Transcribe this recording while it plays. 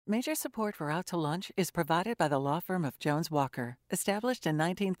Major support for Out to Lunch is provided by the law firm of Jones Walker, established in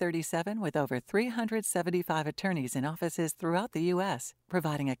 1937 with over 375 attorneys in offices throughout the U.S.,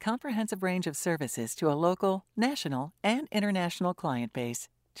 providing a comprehensive range of services to a local, national, and international client base.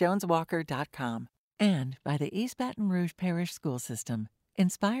 JonesWalker.com. And by the East Baton Rouge Parish School System,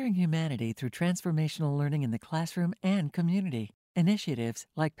 inspiring humanity through transformational learning in the classroom and community. Initiatives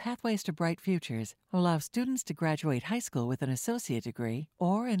like Pathways to Bright Futures allow students to graduate high school with an associate degree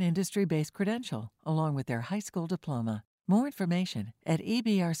or an industry-based credential, along with their high school diploma. More information at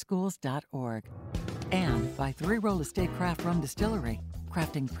ebrschools.org. And by Three Roll Estate Craft Rum Distillery,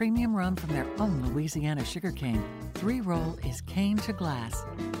 crafting premium rum from their own Louisiana sugarcane. Three Roll is cane to glass.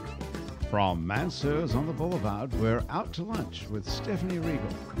 From Mansur's on the Boulevard, we're out to lunch with Stephanie Regal.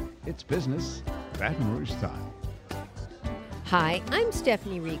 It's business, Baton Rouge style. Hi, I'm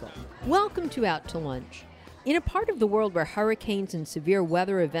Stephanie Regal. Welcome to Out to Lunch. In a part of the world where hurricanes and severe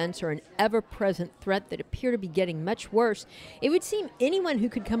weather events are an ever-present threat that appear to be getting much worse, it would seem anyone who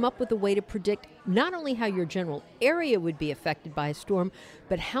could come up with a way to predict not only how your general area would be affected by a storm,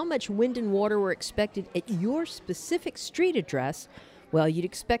 but how much wind and water were expected at your specific street address, well, you'd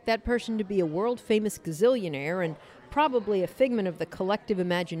expect that person to be a world-famous gazillionaire and probably a figment of the collective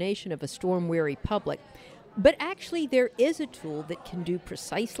imagination of a storm-weary public. But actually, there is a tool that can do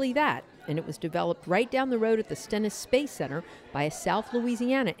precisely that, and it was developed right down the road at the Stennis Space Center by a South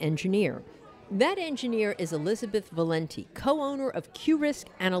Louisiana engineer. That engineer is Elizabeth Valenti, co-owner of QRisk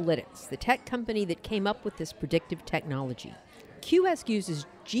Analytics, the tech company that came up with this predictive technology. QRisk uses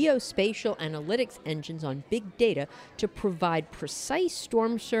geospatial analytics engines on big data to provide precise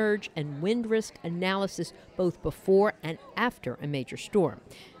storm surge and wind risk analysis both before and after a major storm.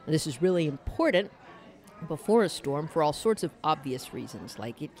 Now, this is really important before a storm for all sorts of obvious reasons,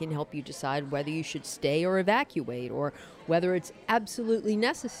 like it can help you decide whether you should stay or evacuate, or whether it's absolutely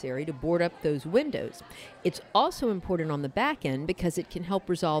necessary to board up those windows. It's also important on the back end because it can help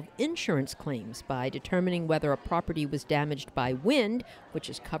resolve insurance claims by determining whether a property was damaged by wind, which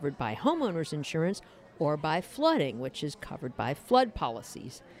is covered by homeowners insurance, or by flooding, which is covered by flood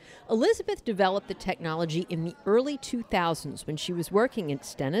policies. Elizabeth developed the technology in the early 2000s when she was working at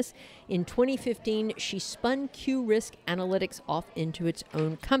Stennis. In 2015, she spun QRisk Analytics off into its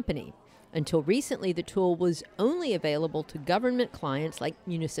own company. Until recently, the tool was only available to government clients like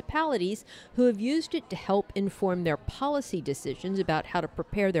municipalities who have used it to help inform their policy decisions about how to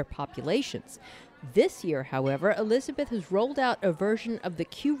prepare their populations. This year, however, Elizabeth has rolled out a version of the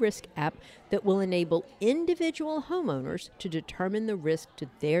QRisk app that will enable individual homeowners to determine the risk to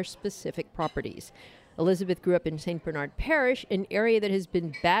their specific properties. Elizabeth grew up in St. Bernard Parish, an area that has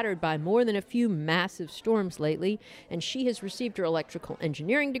been battered by more than a few massive storms lately, and she has received her electrical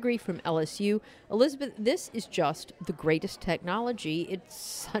engineering degree from LSU. Elizabeth, this is just the greatest technology. It's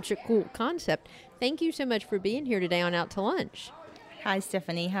such a cool concept. Thank you so much for being here today on Out to Lunch. Hi,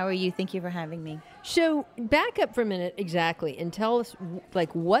 Stephanie. How are you? Thank you for having me. So back up for a minute exactly and tell us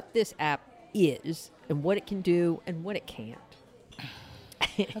like what this app is and what it can do and what it can't.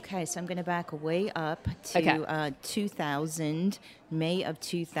 Okay, so I'm going to back way up to 2000, May of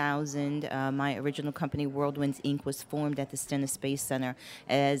 2000. My original company, Whirlwinds Inc., was formed at the Stennis Space Center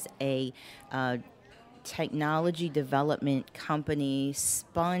as a technology development company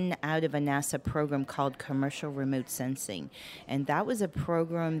spun out of a NASA program called Commercial Remote Sensing. And that was a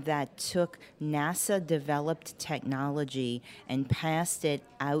program that took NASA-developed technology and passed it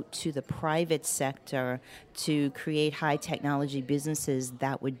out to the private sector to create high-technology businesses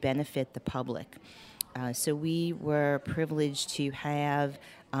that would benefit the public. So we were privileged to have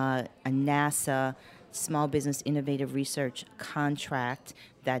a NASA Small Business Innovative Research contract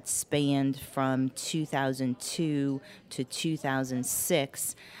that spanned from 2002 to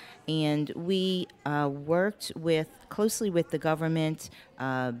 2006. And we worked closely with the government,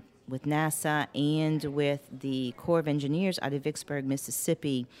 with NASA, and with the Corps of Engineers out of Vicksburg,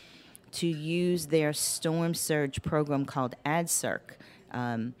 Mississippi, to use their storm surge program called ADCIRC.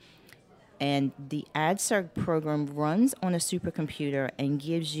 And the ADCIRC program runs on a supercomputer and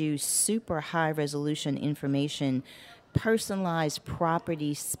gives you super high-resolution information, personalized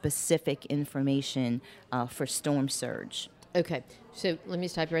property-specific information for storm surge. Okay, so let me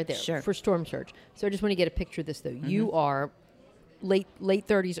stop you right there. Sure. For storm surge. So I just want to get a picture of this, though. Mm-hmm. You are late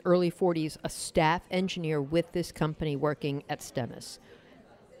 30s, early 40s, a staff engineer with this company working at Stennis,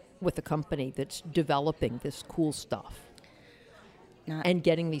 with a company that's developing this cool stuff. And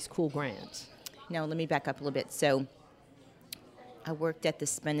getting these cool grants. No, let me back up a little bit. So I worked at the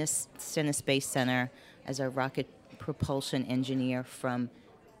Stennis Space Center as a rocket propulsion engineer from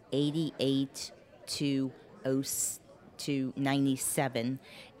 88 to to 97.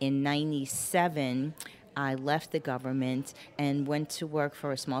 In 97, I left the government and went to work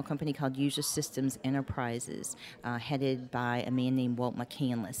for a small company called User Systems Enterprises, headed by a man named Walt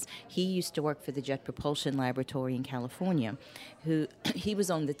McCandless. He used to work for the Jet Propulsion Laboratory in California. He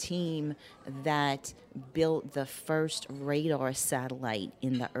was on the team that built the first radar satellite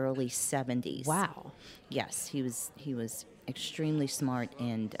in the early 70s. Wow. Yes, he was extremely smart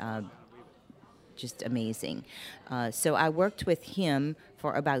and just amazing. So I worked with him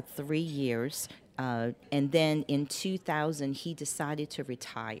for about 3 years. And then in 2000, he decided to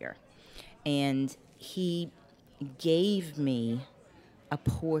retire. And he gave me a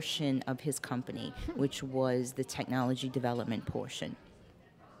portion of his company, which was the technology development portion.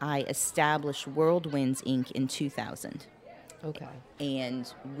 I established Whirlwinds Inc. in 2000. Okay.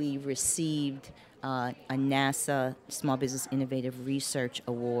 And we received a NASA Small Business Innovative Research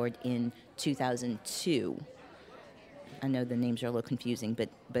Award in 2002. I know the names are a little confusing,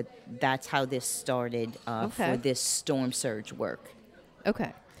 but that's how this started for this storm surge work.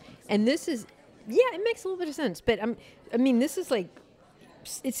 Okay. And this is, it makes a little bit of sense. But, I mean, this is like,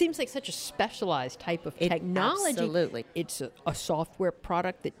 it seems like such a specialized type of technology. Absolutely. It's a software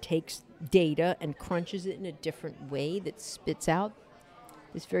product that takes data and crunches it in a different way that spits out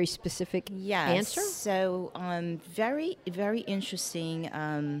this very specific answer? So very, very interesting.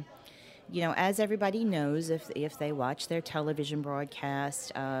 As everybody knows, if they watch their television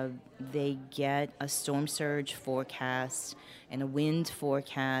broadcast, they get a storm surge forecast and a wind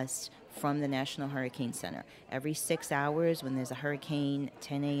forecast from the National Hurricane Center. Every 6 hours when there's a hurricane,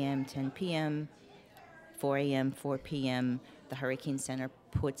 10 a.m., 10 p.m., 4 a.m., 4 p.m., the Hurricane Center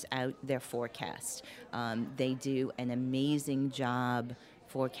puts out their forecast. They do an amazing job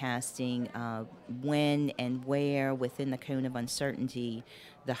forecasting when and where within the cone of uncertainty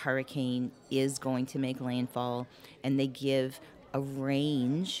the hurricane is going to make landfall, and they give a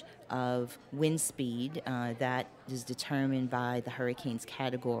range of wind speed that is determined by the hurricane's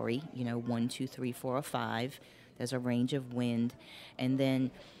category, 1, 2, 3, 4, or 5. There's a range of wind. And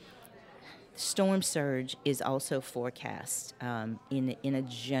then storm surge is also forecast in a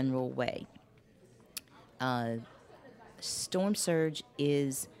general way. Storm surge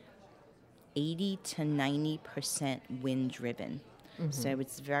is 80 to 90% wind driven. Mm-hmm. So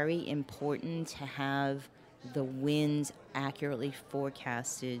it's very important to have the winds accurately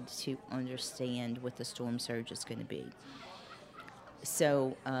forecasted to understand what the storm surge is going to be.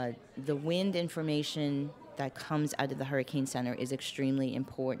 So the wind information that comes out of the Hurricane Center is extremely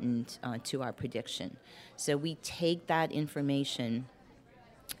important to our prediction. So we take that information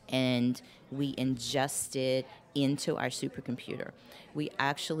and we ingest it into our supercomputer. We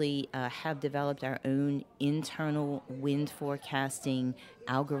actually have developed our own internal wind forecasting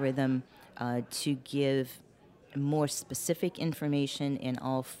algorithm to give more specific information in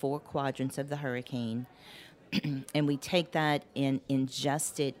all 4 quadrants of the hurricane. And we take that and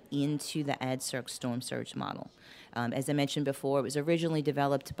ingest it into the AdCirc storm surge model. As I mentioned before, it was originally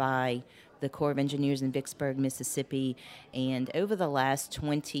developed by the Corps of Engineers in Vicksburg, Mississippi, and over the last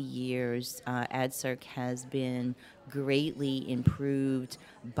 20 years, AdCirc has been greatly improved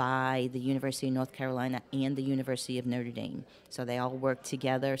by the University of North Carolina and the University of Notre Dame. So they all work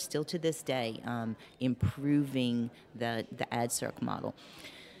together, still to this day, improving the AdCirc model.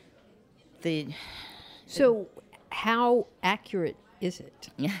 So how accurate is it?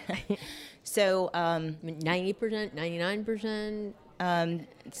 So 90%, 99%?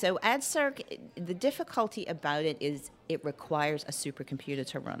 So AdCirc, the difficulty about it is it requires a supercomputer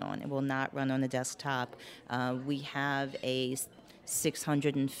to run on. It will not run on a desktop. We have a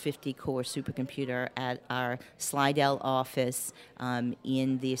 650-core supercomputer at our Slidell office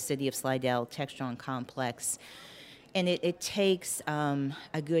in the city of Slidell Textron complex. And it takes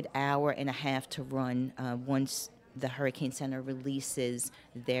a good hour and a half to run once the Hurricane Center releases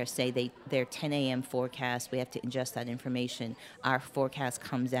their 10 a.m. forecast. We have to ingest that information. Our forecast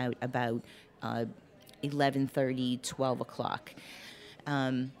comes out about 11:30, 12 o'clock.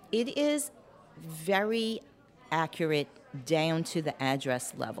 It is very accurate down to the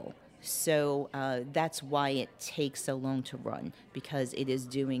address level. So that's why it takes so long to run, because it is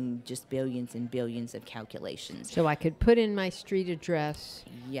doing just billions and billions of calculations. So I could put in my street address,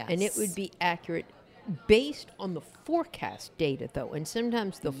 yes, and it would be accurate based on the forecast data, though. And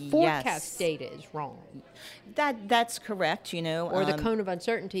sometimes the forecast data is wrong. That's correct, Or the cone of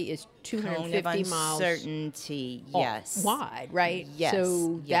uncertainty is 250 miles. Uncertainty, yes. Wide, right? Yes.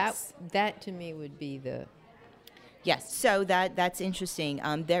 So yes. that to me would be the... Yes, so that's interesting.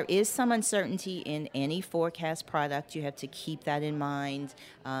 There is some uncertainty in any forecast product. You have to keep that in mind.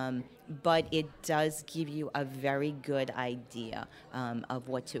 But it does give you a very good idea of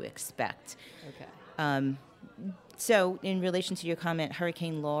what to expect. Okay. So, in relation to your comment,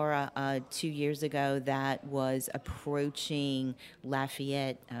 Hurricane Laura, 2 years ago, that was approaching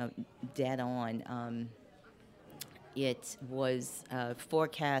Lafayette dead on. It was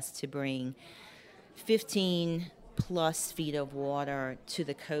forecast to bring 15 plus feet of water to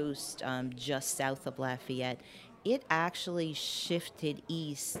the coast just south of Lafayette. It actually shifted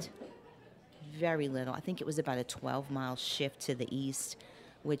east very little. I think it was about a 12-mile shift to the east,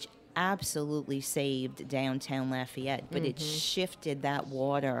 which absolutely saved downtown Lafayette, but it shifted that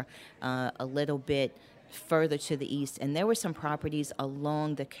water a little bit further to the east, and there were some properties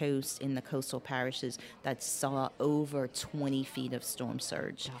along the coast in the coastal parishes that saw over 20 feet of storm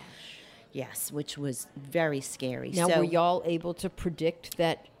surge. Gosh. Yes, which was very scary. Now, so, were y'all able to predict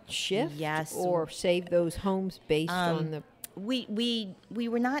that shift? Yes. Or save those homes based on the... we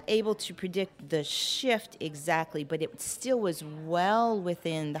were not able to predict the shift exactly, but it still was well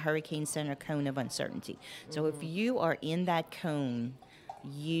within the Hurricane Center cone of uncertainty. So if you are in that cone,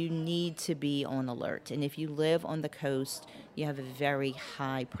 you need to be on alert. And if you live on the coast, you have a very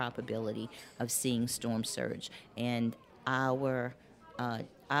high probability of seeing storm surge. And our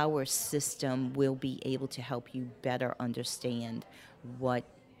system will be able to help you better understand what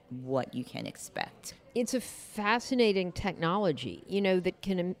you can expect. It's a fascinating technology, that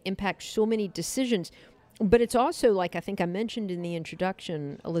can impact so many decisions. But it's also, like I think I mentioned in the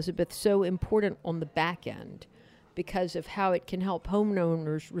introduction, Elizabeth, so important on the back end because of how it can help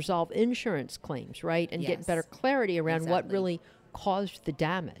homeowners resolve insurance claims, right? And get better clarity around what really caused the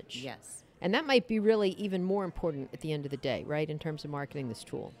damage. Yes. And that might be really even more important at the end of the day, right, in terms of marketing this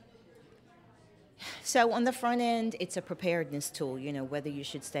tool. So on the front end, it's a preparedness tool, whether you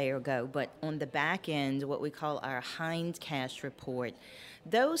should stay or go. But on the back end, what we call our hindcash report,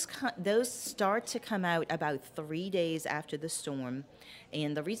 those start to come out about 3 days after the storm.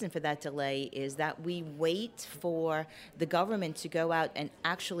 And the reason for that delay is that we wait for the government to go out and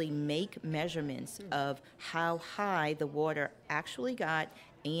actually make measurements of how high the water actually got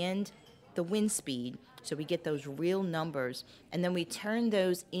and the wind speed. So we get those real numbers, and then we turn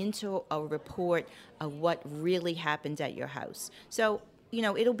those into a report of what really happened at your house. So,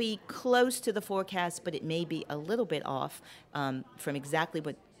 it'll be close to the forecast, but it may be a little bit off from exactly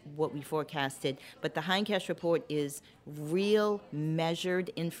what we forecasted. But the hindcash report is real measured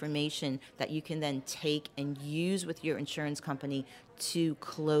information that you can then take and use with your insurance company to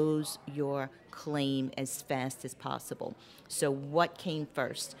close your claim as fast as possible. So what came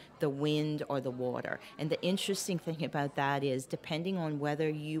first, the wind or the water? And the interesting thing about that is, depending on whether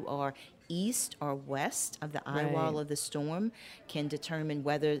you are east or west of the eye wall of the storm, can determine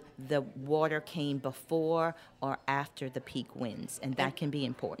whether the water came before or after the peak winds, and that can be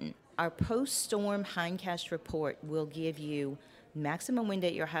important. Our post-storm hindcash report will give you maximum wind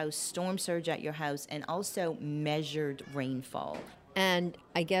at your house, storm surge at your house, and also measured rainfall. And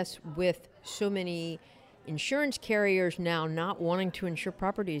I guess with so many insurance carriers now not wanting to insure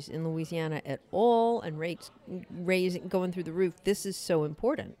properties in Louisiana at all, and rates going through the roof, this is so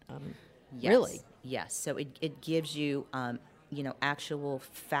important. Yes. Really? Yes. So it gives you, actual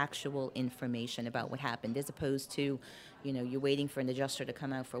factual information about what happened, as opposed to, you're waiting for an adjuster to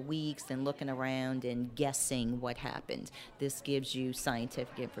come out for weeks and looking around and guessing what happened. This gives you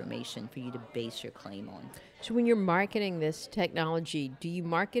scientific information for you to base your claim on. So when you're marketing this technology, do you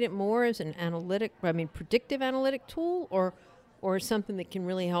market it more as an predictive analytic tool, or something that can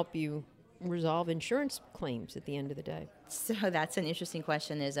really help you resolve insurance claims at the end of the day? So that's an interesting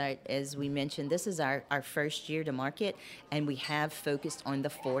question. As we mentioned, this is our first year to market, and we have focused on the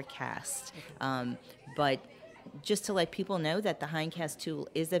forecast. But just to let people know that the hindcash tool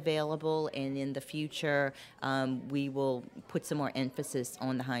is available, and in the future, we will put some more emphasis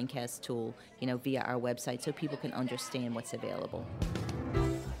on the hindcash tool, via our website, so people can understand what's available.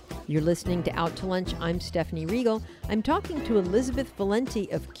 You're listening to Out to Lunch. I'm Stephanie Riegel. I'm talking to Elizabeth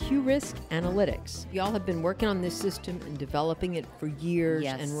Valenti of QRisk Analytics. Y'all have been working on this system and developing it for years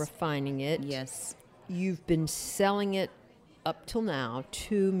and refining it. Yes. You've been selling it up till now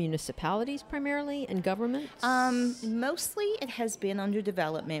to municipalities primarily and governments? Mostly it has been under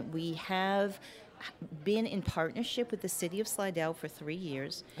development. We have been in partnership with the city of Slidell for 3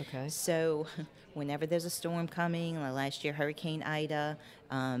 years. Okay. So whenever there's a storm coming, like last year Hurricane Ida,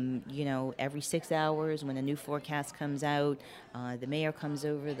 Every 6 hours when a new forecast comes out, the mayor comes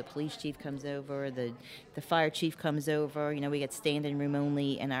over, the police chief comes over, the fire chief comes over. We get standing room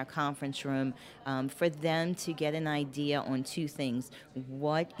only in our conference room for them to get an idea on two things.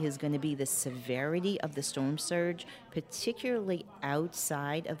 What is going to be the severity of the storm surge, particularly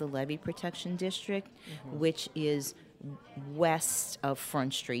outside of the levee protection district, which is west of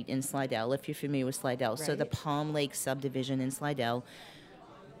Front Street in Slidell, if you're familiar with Slidell. Right. So the Palm Lake subdivision in Slidell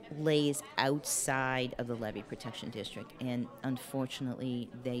lays outside of the levee protection district, and unfortunately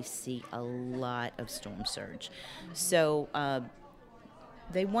they see a lot of storm surge. So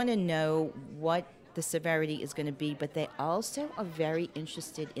they want to know what the severity is going to be, but they also are very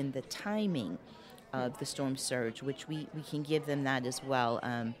interested in the timing of the storm surge, which we can give them that as well.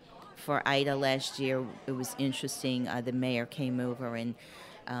 For Ida last year, it was interesting. The mayor came over and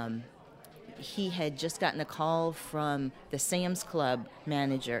he had just gotten a call from the Sam's Club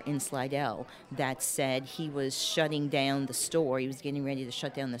manager in Slidell that said he was shutting down the store. He was getting ready to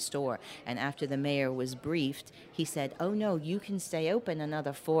shut down the store. And after the mayor was briefed, he said, "Oh, no, you can stay open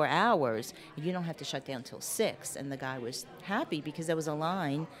another 4 hours. You don't have to shut down till 6. And the guy was happy because there was a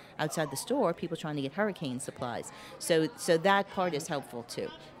line outside the store, people trying to get hurricane supplies. So that part is helpful, too.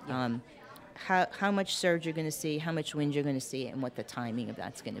 How much surge you're going to see, how much wind you're going to see, and what the timing of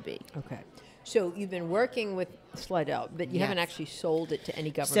that's going to be. Okay. So you've been working with Slidell, but you haven't actually sold it to any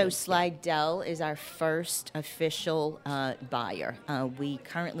government. So Slidell is our first official buyer. We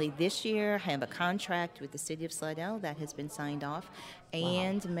currently this year have a contract with the city of Slidell that has been signed off,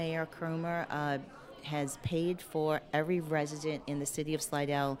 and Mayor Cromer has paid for every resident in the city of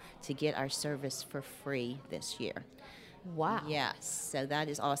Slidell to get our service for free this year. Wow. Yes, so that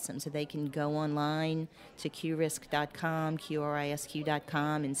is awesome. So they can go online to qrisq.com,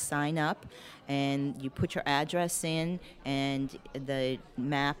 QRISQ.com, and sign up. And you put your address in, and the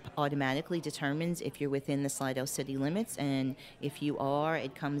map automatically determines if you're within the Slidell city limits. And if you are,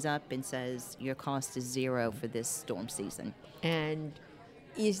 it comes up and says your cost is $0 for this storm season. And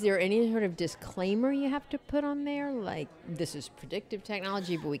is there any sort of disclaimer you have to put on there? Like, this is predictive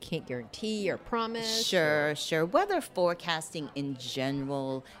technology, but we can't guarantee or promise? Sure. Weather forecasting in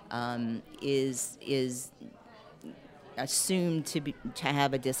general is assumed to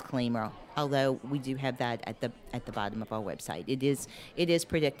have a disclaimer, although we do have that at the bottom of our website. It is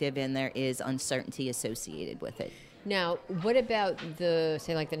predictive, and there is uncertainty associated with it. Now, what about the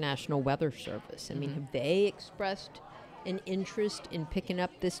National Weather Service? I mean, have they expressed an interest in picking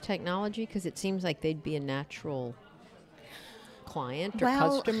up this technology? Because it seems like they'd be a natural client or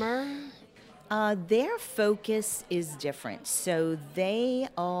customer. Their focus is different. So they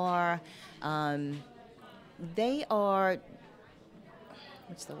are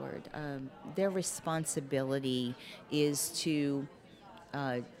what's the word? Their responsibility is to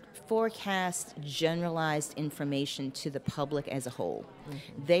forecast generalized information to the public as a whole.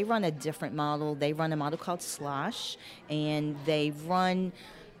 Mm-hmm. They run a different model. They run a model called SLOSH, and they run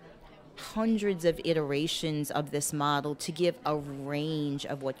hundreds of iterations of this model to give a range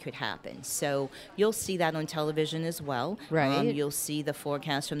of what could happen. So you'll see that on television as well. Right. You'll see the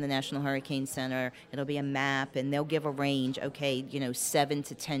forecast from the National Hurricane Center. It'll be a map, and they'll give a range, 7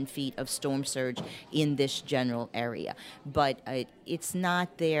 to 10 feet of storm surge in this general area. But it's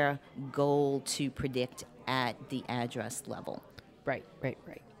not their goal to predict at the address level. Right.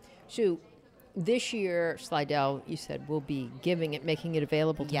 So this year, Slidell, you said, will be making it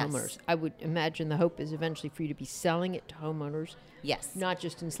available to homeowners. I would imagine the hope is eventually for you to be selling it to homeowners. Yes. Not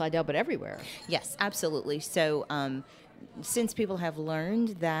just in Slidell, but everywhere. Yes, absolutely. So since people have learned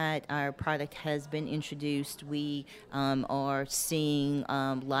that our product has been introduced, we are seeing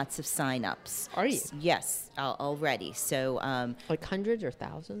lots of sign-ups. Are you? Yes, already. So like hundreds or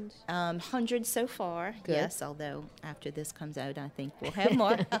thousands? Hundreds so far. Good. Yes, although after this comes out, I think we'll have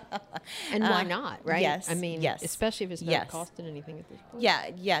more. And why not, right? Yes. I mean, especially if it's not costing anything at this point.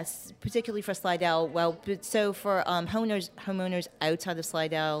 Yes, particularly for Slidell. Well, so for homeowners outside of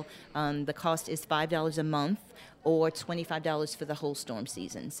Slidell, the cost is $5 a month, or $25 for the whole storm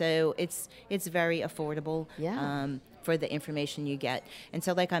season. So it's very affordable for the information you get. And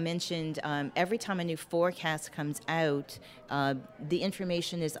so like I mentioned, every time a new forecast comes out, the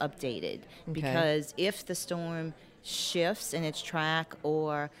information is updated. Okay. Because if the storm shifts in its track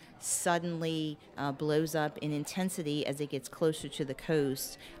or suddenly blows up in intensity as it gets closer to the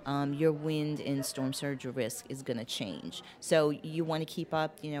coast, your wind and storm surge risk is going to change. So you want to keep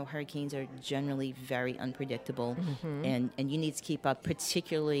up. Hurricanes are generally very unpredictable, and you need to keep up,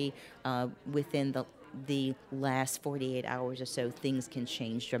 particularly within the last 48 hours or so. Things can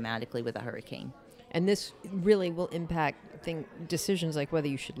change dramatically with a hurricane. And this really will impact decisions like whether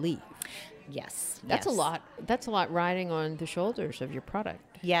you should leave. Yes. That's a lot. That's a lot riding on the shoulders of your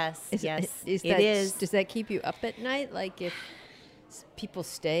product. Yes. It is. Does that keep you up at night? Like if people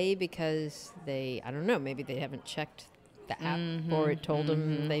stay because I don't know, maybe they haven't checked the app or it told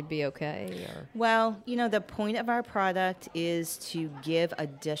them they'd be okay? Or? Well, the point of our product is to give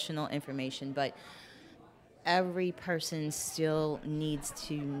additional information, but every person still needs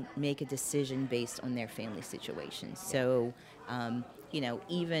to make a decision based on their family situation. So,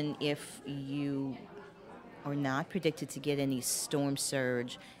 even if you are not predicted to get any storm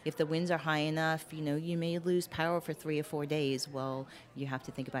surge, if the winds are high enough, you may lose power for 3 or 4 days. Well, you have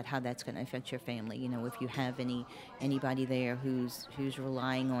to think about how that's going to affect your family. If you have anybody there who's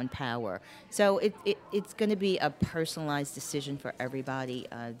relying on power. So it's going to be a personalized decision for everybody.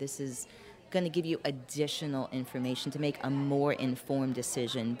 This is going to give you additional information to make a more informed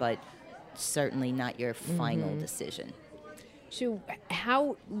decision, but certainly not your final decision. So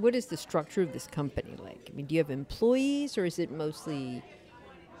what is the structure of this company like? I mean, do you have employees, or is it mostly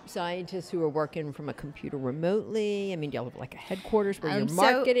scientists who are working from a computer remotely? I mean, do you have like a headquarters where you're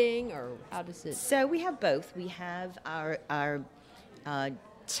marketing, or how does it? So we have both. We have our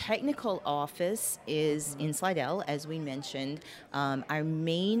technical office is in Slidell, as we mentioned. Our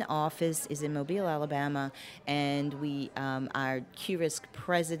main office is in Mobile, Alabama, and our QRisk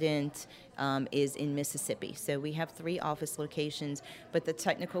president is in Mississippi. So we have 3 office locations, but the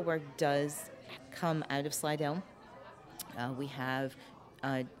technical work does come out of Slidell. We have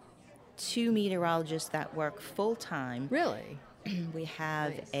 2 meteorologists that work full-time. Really? We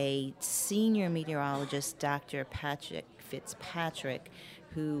have Nice. a senior meteorologist, Dr. Patrick Fitzpatrick,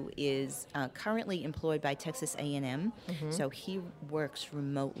 who is currently employed by Texas A&M. So he works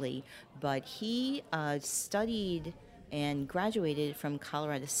remotely, but he studied and graduated from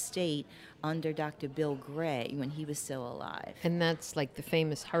Colorado State under Dr. Bill Gray when he was still alive. And that's like the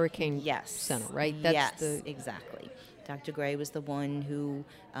famous Hurricane Center, right? That's Exactly. Dr. Gray was the one who,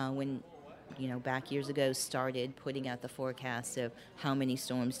 when back years ago, started putting out the forecast of how many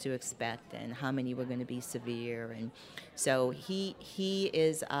storms to expect and how many were going to be severe, and so he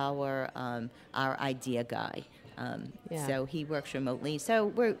is our idea guy. So he works remotely. So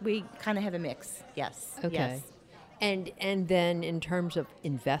we kind of have a mix. Yes. Okay. Yes. And then in terms of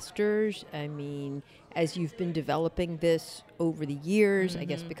investors, I mean, as you've been developing this over the years, I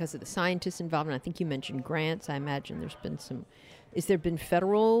guess because of the scientists involved, and I think you mentioned grants, I imagine there's been some. Is there been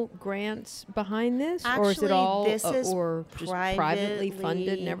federal grants behind this? Actually, or is it all this is or just privately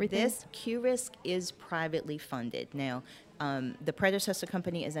funded and everything? This QRisk is privately funded. Now, the predecessor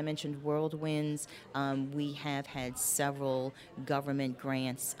company, as I mentioned, Whirlwinds, we have had several government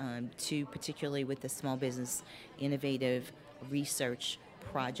grants, particularly with the Small Business Innovative Research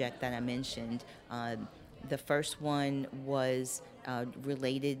Project that I mentioned. The first one was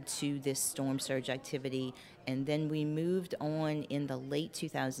related to this storm surge activity, and then we moved on in the late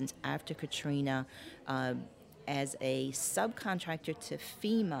 2000s after Katrina as a subcontractor to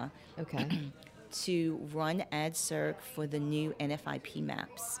FEMA to run AdCirc for the new NFIP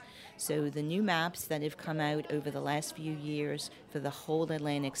maps. So the new maps that have come out over the last few years for the whole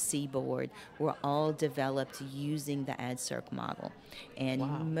Atlantic seaboard were all developed using the AdCirc model.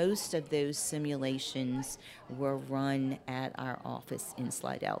 And most of those simulations were run at our office in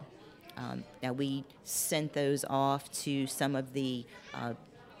Slidell. Now we sent those off to some of the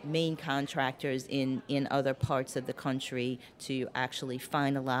main contractors in other parts of the country to actually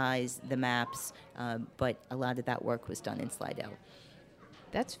finalize the maps, but a lot of that work was done in Slidell.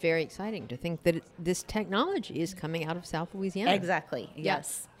 That's very exciting to think that this technology is coming out of South Louisiana. Exactly.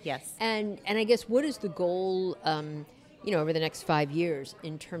 Yes. And I guess what is the goal, over the next 5 years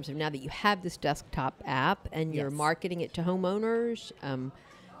in terms of now that you have this desktop app and you're marketing it to homeowners?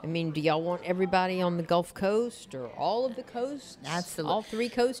 I mean, do y'all want everybody on the Gulf Coast or all of the coasts? Absolutely. All 3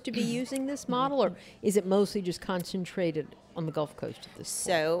 coasts to be using this model, or is it mostly just concentrated on the Gulf Coast at this point?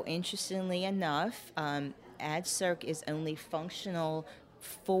 So, interestingly enough, AdCirc is only functional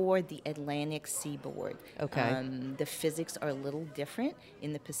for the Atlantic seaboard. Okay. The physics are a little different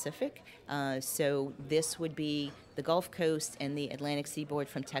in the Pacific. So this would be the Gulf Coast and the Atlantic seaboard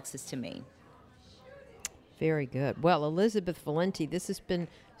from Texas to Maine. Very good. Well, Elizabeth Valenti, this has been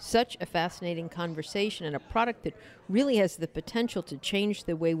such a fascinating conversation and a product that really has the potential to change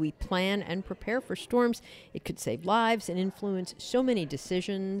the way we plan and prepare for storms. It could save lives and influence so many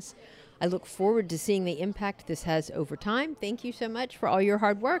decisions. I look forward to seeing the impact this has over time. Thank you so much for all your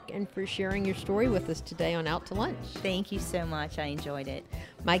hard work and for sharing your story with us today on Out to Lunch. Thank you so much. I enjoyed it.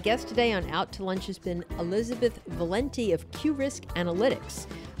 My guest today on Out to Lunch has been Elizabeth Valenti of QRisk Analytics.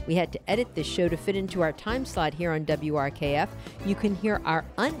 We had to edit this show to fit into our time slot here on WRKF. You can hear our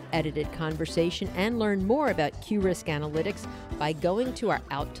unedited conversation and learn more about Q-Risk Analytics by going to our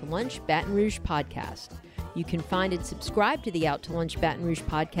Out to Lunch Baton Rouge podcast. You can find and subscribe to the Out to Lunch Baton Rouge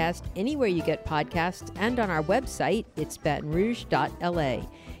podcast anywhere you get podcasts and on our website, itsbatonrouge.la.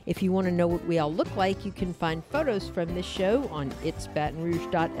 If you want to know what we all look like, you can find photos from this show on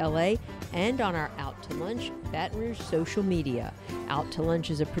itsbatonrouge.la and on our Out to Lunch Baton Rouge social media. Out to Lunch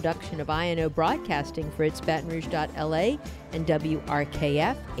is a production of INO Broadcasting for itsbatonrouge.la and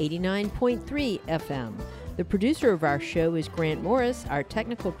WRKF 89.3 FM. The producer of our show is Grant Morris. Our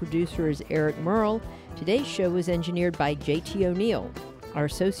technical producer is Eric Merle. Today's show was engineered by J.T. O'Neill. Our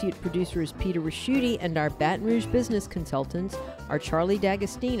associate producer is Peter Raschuti, and our Baton Rouge business consultants are Charlie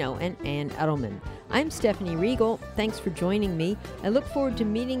D'Agostino and Ann Edelman. I'm Stephanie Riegel. Thanks for joining me. I look forward to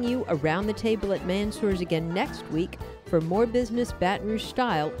meeting you around the table at Mansour's again next week for more business Baton Rouge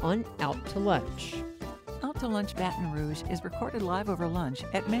style on Out to Lunch. Out to Lunch Baton Rouge is recorded live over lunch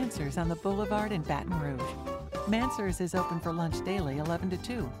at Mansour's on the Boulevard in Baton Rouge. Mansour's is open for lunch daily 11 to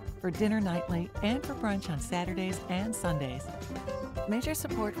 2, for dinner nightly, and for brunch on Saturdays and Sundays. Major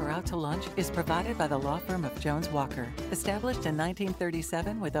support for Out to Lunch is provided by the law firm of Jones Walker, established in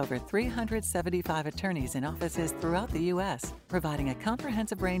 1937 with over 375 attorneys in offices throughout the U.S., providing a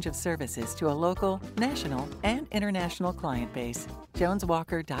comprehensive range of services to a local, national, and international client base.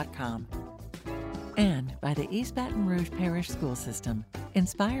 JonesWalker.com. And by the East Baton Rouge Parish School System,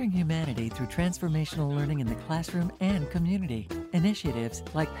 inspiring humanity through transformational learning in the classroom and community. Initiatives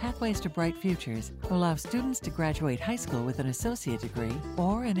like Pathways to Bright Futures allow students to graduate high school with an associate degree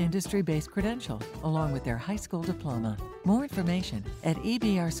or an industry-based credential, along with their high school diploma. More information at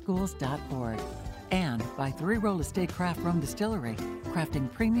ebrschools.org. And by Three Roll Estate Craft Rum Distillery,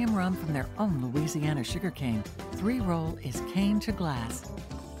 crafting premium rum from their own Louisiana sugarcane. Three Roll is cane to glass.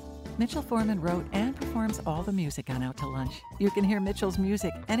 Mitchell Foreman wrote and performs all the music on Out to Lunch. You can hear Mitchell's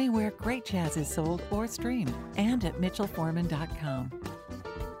music anywhere great jazz is sold or streamed, and at mitchellforeman.com.